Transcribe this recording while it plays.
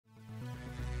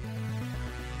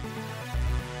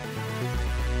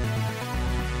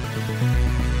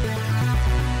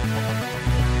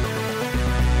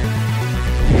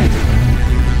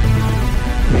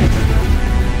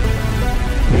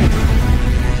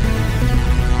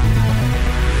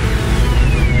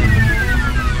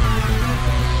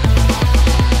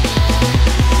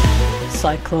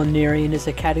Cyclone Niran is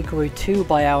a Category 2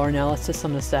 by our analysis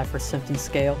on the Saffir-Simpson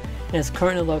scale and is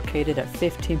currently located at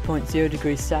 15.0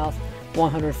 degrees south,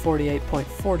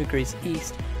 148.4 degrees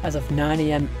east as of 9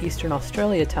 AM Eastern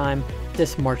Australia time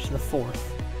this March the 4th.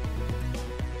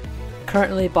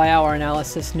 Currently, by our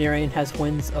analysis, Niran has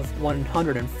winds of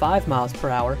 105 miles per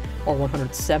hour or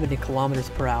 170 kilometers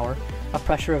per hour, a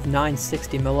pressure of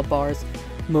 960 millibars,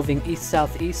 moving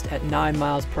east-southeast at 9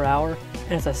 miles per hour,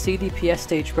 and has a CDPS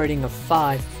stage rating of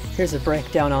 5. Here's a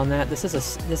breakdown on that. This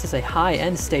is a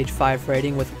high-end stage 5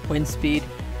 rating with wind speed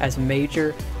as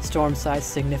major, storm size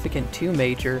significant to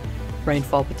major,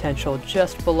 rainfall potential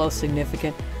just below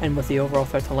significant, and with the overall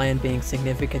threat to land being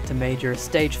significant to major.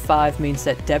 Stage 5 means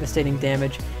that devastating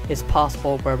damage is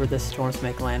possible wherever the storms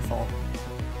make landfall.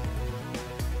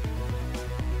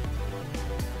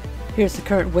 Here's the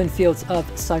current wind fields of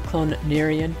Cyclone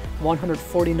Niran: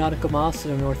 140 nautical miles to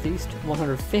the northeast,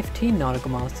 115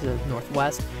 nautical miles to the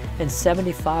northwest, and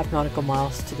 75 nautical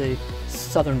miles to the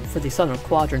southern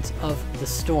quadrants of the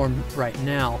storm right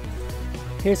now.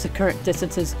 Here's the current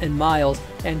distances in miles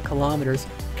and kilometers.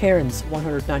 Cairns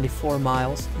 194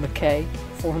 miles, Mackay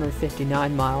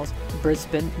 459 miles,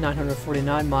 Brisbane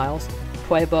 949 miles,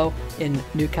 Pueblo in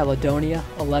New Caledonia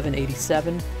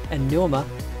 1187, and Nauma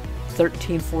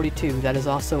 1342, that is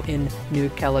also in New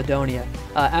Caledonia.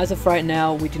 As of right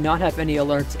now, we do not have any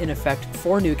alerts in effect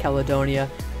for New Caledonia,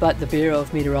 but the Bureau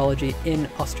of Meteorology in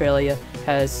Australia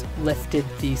has lifted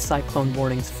the cyclone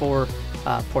warnings for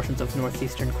portions of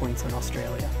northeastern Queensland,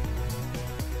 Australia.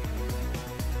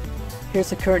 Here's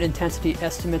the current intensity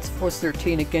estimates. Force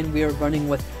 13, again, we are running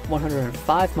with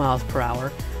 105 miles per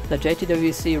hour. The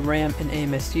JTWC, RAM, and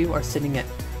AMSU are sitting at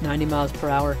 90 miles per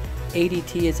hour.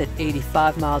 ADT is at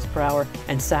 85 miles per hour,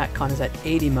 and SATCON is at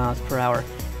 80 miles per hour.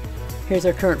 Here's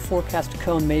our current forecast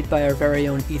cone made by our very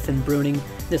own Ethan Bruning.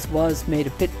 This was made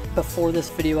a bit before this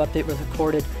video update was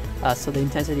recorded, so the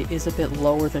intensity is a bit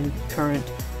lower than current,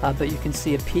 but you can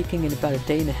see it peaking in about a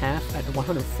day and a half at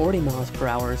 140 miles per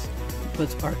hour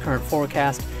was our current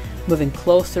forecast, moving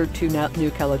closer to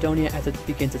New Caledonia as it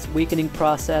begins its weakening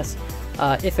process.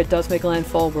 If it does make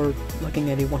landfall, we're looking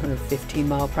at a 115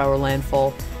 mile per hour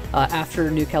landfall. After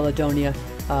New Caledonia,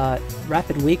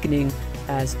 rapid weakening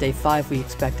as day 5 we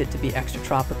expect it to be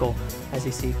extratropical. As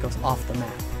you see, it goes off the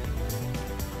map.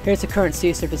 Here's the current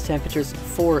sea surface temperatures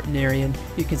for Niran.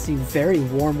 You can see very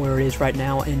warm where it is right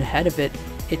now, and ahead of it,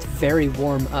 it's very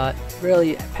warm.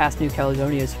 Really, past New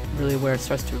Caledonia is really where it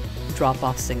starts to drop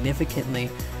off significantly.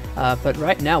 But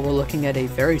right now we're looking at a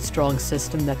very strong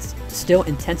system that's still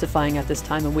intensifying at this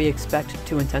time, and we expect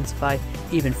to intensify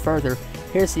even further.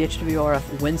 Here's the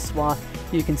HWRF wind swath.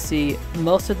 You can see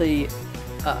most of the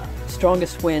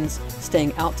strongest winds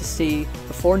staying out to sea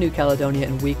before New Caledonia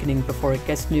and weakening before it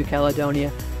gets to New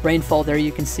Caledonia. Rainfall there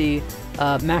you can see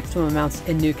maximum amounts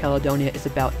in New Caledonia is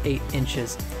about 8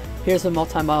 inches. Here's a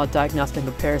multi-model diagnostic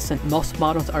comparison. Most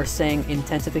models are saying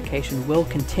intensification will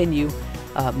continue.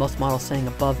 Most models saying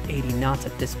above 80 knots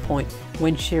at this point.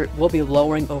 Wind shear will be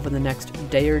lowering over the next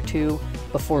day or two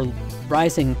before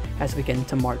rising as we get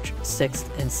into March 6th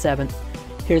and 7th.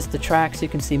 Here's the tracks. You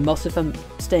can see most of them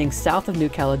staying south of New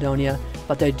Caledonia,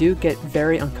 but they do get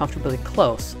very uncomfortably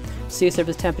close. Sea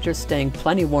surface temperatures staying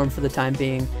plenty warm for the time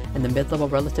being, and the mid-level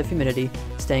relative humidity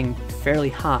staying fairly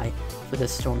high for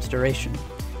this storm's duration.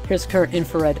 Here's current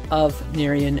infrared of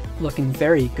Niran, looking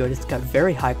very good. It's got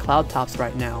very high cloud tops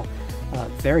right now.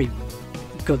 Very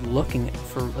good looking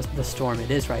for the storm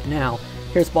it is right now.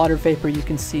 Here's water vapor. You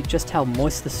can see just how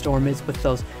moist the storm is with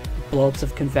those blobs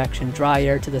of convection. Dry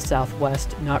air to the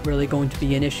southwest, not really going to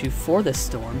be an issue for this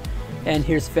storm. And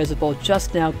here's visible,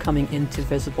 just now coming into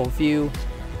visible view,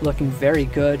 looking very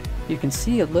good. You can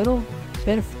see a little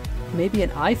bit of maybe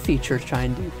an eye feature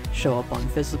trying to show up on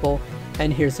visible.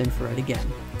 And here's infrared again.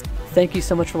 Thank you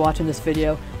so much for watching this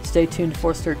video. Stay tuned to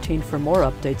Force 13 for more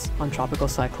updates on Tropical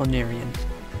Cyclone Niran.